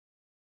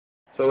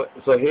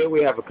So here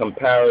we have a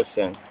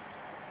comparison.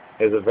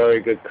 It's a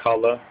very good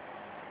color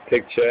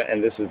picture,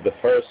 and this is the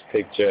first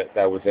picture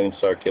that was in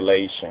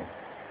circulation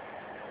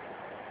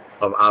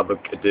of ABBA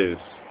KEDDUS,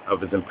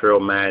 of His Imperial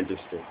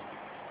Majesty,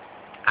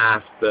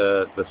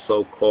 after the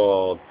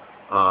so-called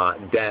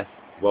death.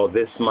 Well,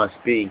 this must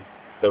be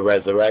the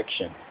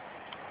resurrection.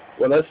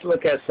 Well, let's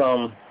look at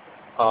some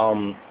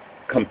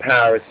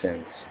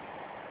comparisons.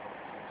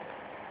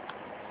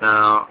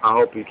 Now, I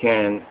hope you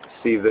can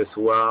see this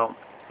well.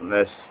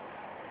 Let's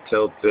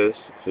tilt this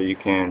so you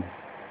can.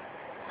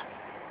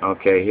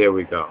 Okay, here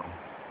we go.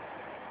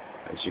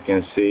 As you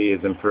can see,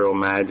 His Imperial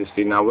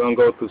Majesty. Now, we're going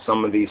to go through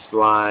some of these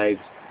slides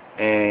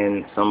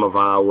and some of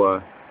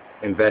our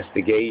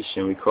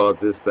investigation. We call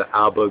this the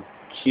ABBA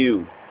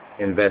Q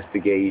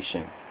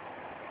investigation.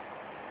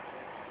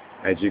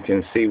 As you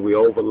can see, we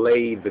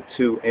overlaid the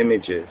two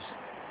images.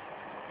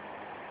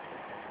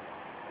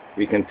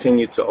 We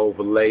continue to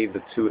overlay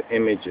the two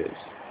images,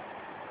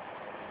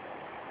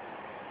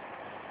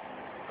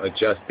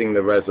 adjusting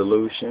the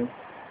resolution.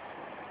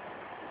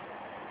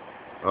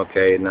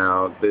 Okay,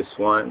 now this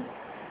one,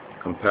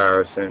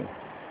 comparison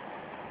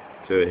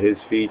to his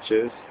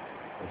features.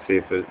 Let's see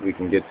if we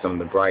can get some of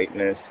the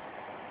brightness.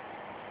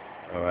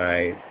 All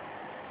right,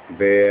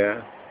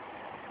 there,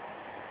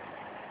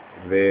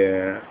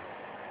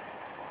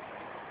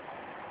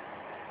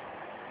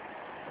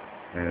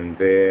 and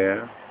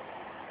there.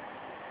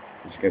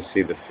 As you can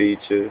see the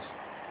features.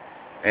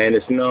 And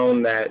it's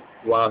known that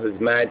while His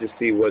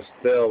Majesty was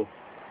still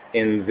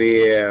in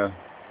their,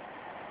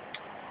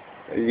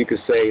 you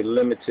could say,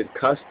 limited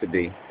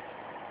custody,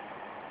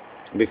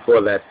 before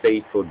that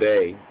fateful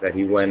day that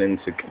he went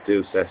into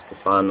Kedus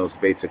Estefanos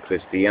Beta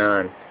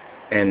Christian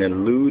and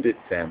eluded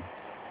them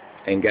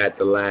and got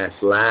the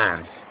last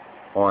laugh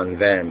on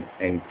them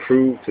and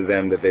proved to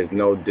them that there's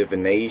no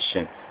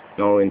divination,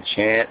 no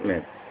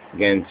enchantment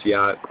against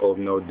Yaakov,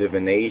 no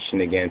divination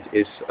against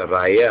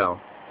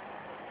Israel.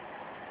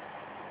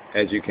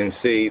 As you can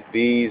see,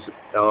 these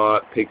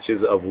are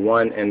pictures of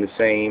one and the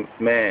same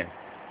man.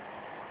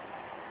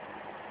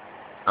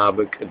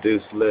 ABBA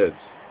KEDDUS lives.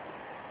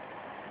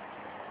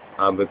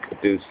 ABBA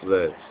KEDDUS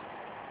lives.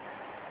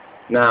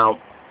 Now,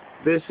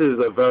 this is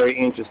a very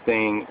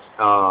interesting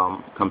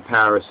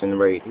comparison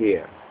right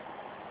here.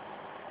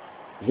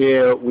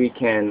 Here we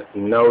can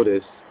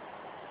notice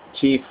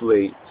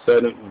chiefly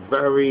certain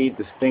very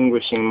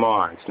distinguishing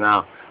marks.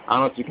 Now, I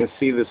don't know if you can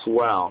see this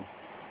well,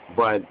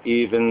 but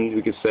even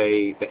we could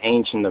say the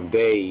Ancient of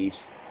Days,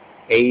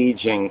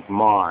 aging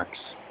marks,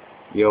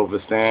 you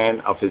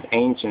understand, of his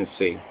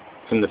anciency,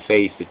 from the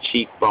face, the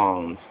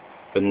cheekbones,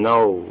 the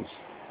nose,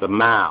 the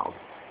mouth.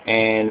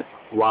 And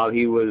while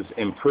he was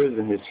in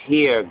prison, his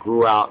hair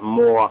grew out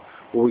more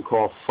what we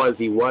call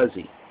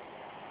fuzzy-wuzzy,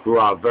 grew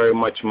out very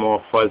much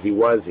more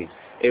fuzzy-wuzzy.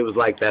 It was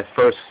like that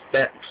first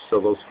steps, so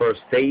those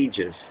first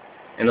stages,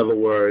 in other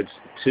words,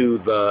 to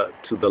the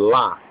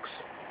locks.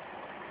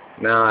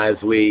 Now,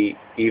 as we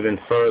even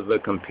further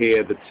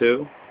compare the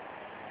two,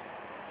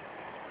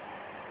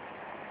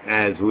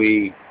 as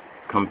we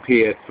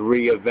compare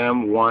three of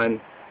them,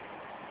 one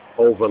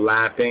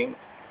overlapping,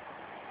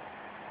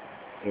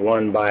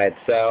 one by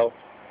itself,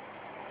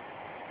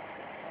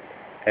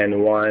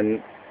 and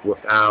one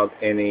without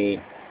any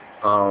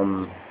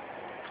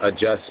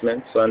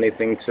adjustments or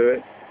anything to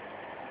it,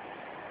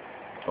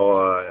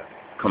 or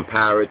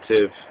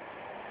comparative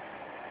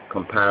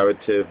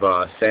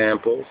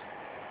samples.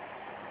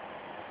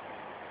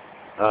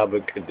 ABBA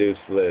KEDDUS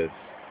lives.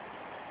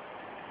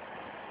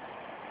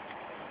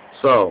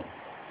 So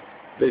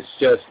this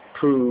just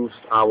proves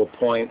our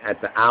point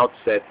at the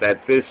outset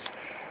that this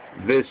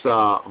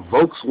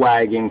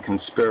Volkswagen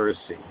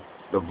conspiracy,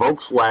 the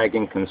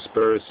Volkswagen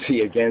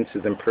conspiracy against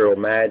His Imperial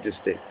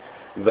Majesty,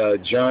 the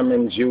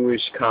German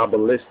Jewish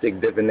Kabbalistic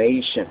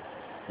divination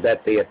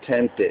that they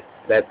attempted,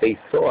 that they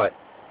thought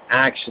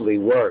actually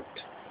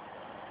worked,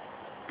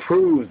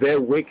 proves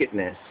their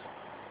wickedness,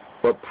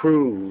 but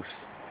proves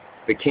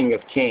the King of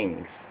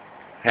Kings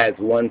has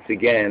once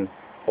again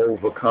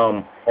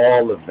overcome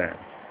all of them.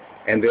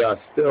 And there are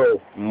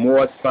still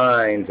more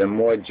signs and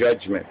more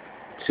judgment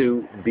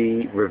to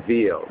be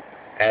revealed.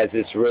 As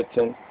it's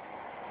written,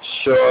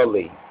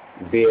 surely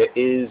there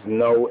is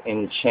no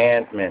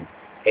enchantment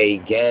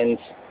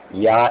against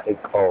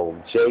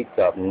Yaakov,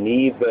 Jacob,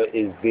 neither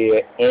is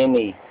there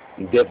any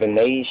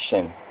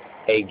divination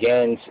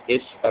against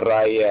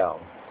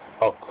Israel.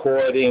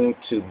 According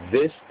to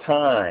this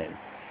time,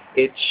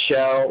 it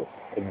shall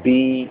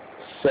be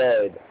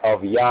said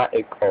of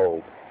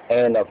Yaakov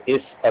and of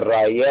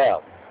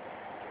Israel,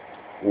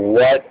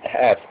 what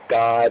hath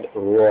God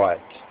wrought?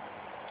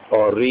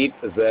 Orit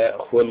ze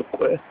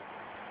chulqe,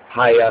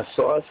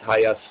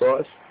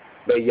 hayasos,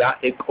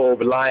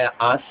 beYaakov laya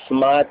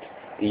asmat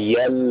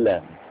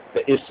yellem,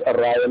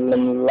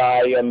 beIsraelim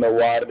laya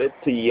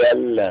mewaret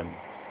yellem,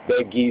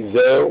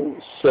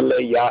 begizeu sele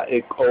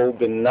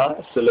Yaakov na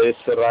sele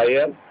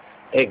Israel,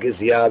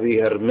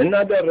 እግዚአብሔር ምን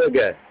አደረገ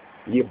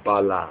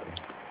ይባላል።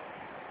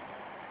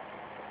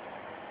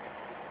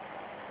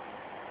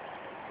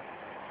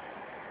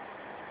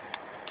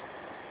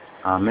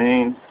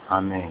 Amen.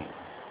 Amen.